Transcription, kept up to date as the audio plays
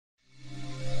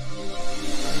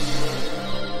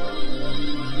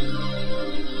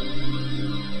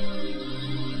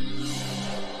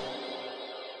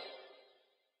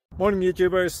Morning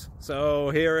YouTubers.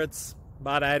 So here it's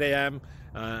about 8 a.m.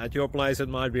 At your place it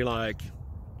might be like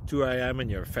 2 a.m. and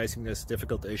you're facing this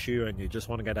difficult issue and you just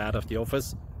want to get out of the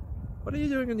office. What are you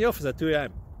doing in the office at 2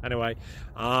 a.m.? Anyway,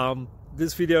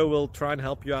 this video will try and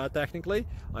help you out technically.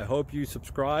 I hope you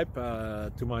subscribe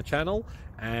to my channel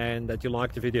and that you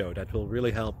like the video. That will really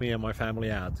help me and my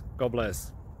family out. God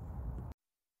bless.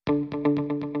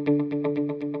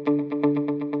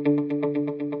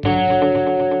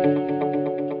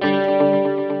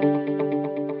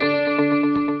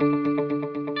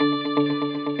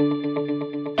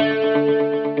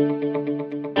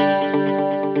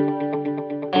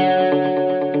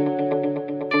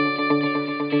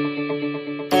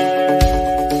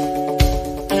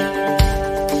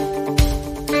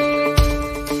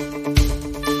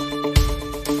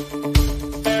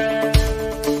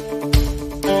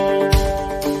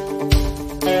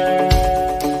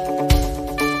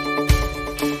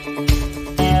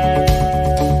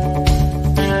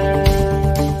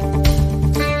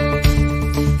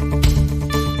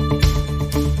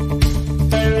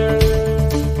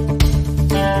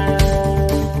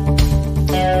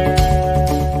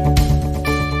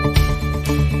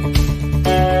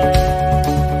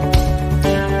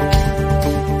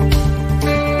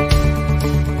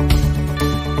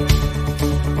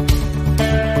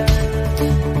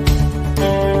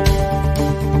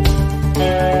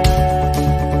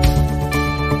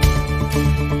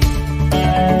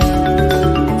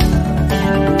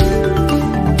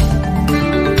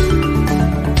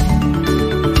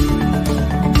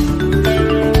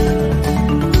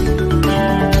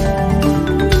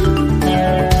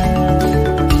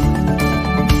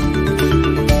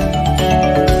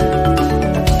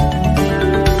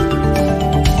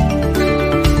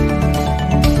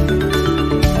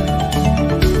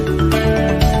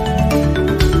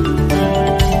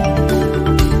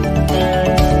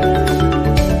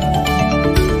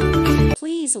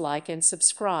 Please like and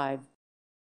subscribe.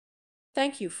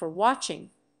 Thank you for watching.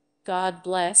 God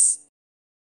bless.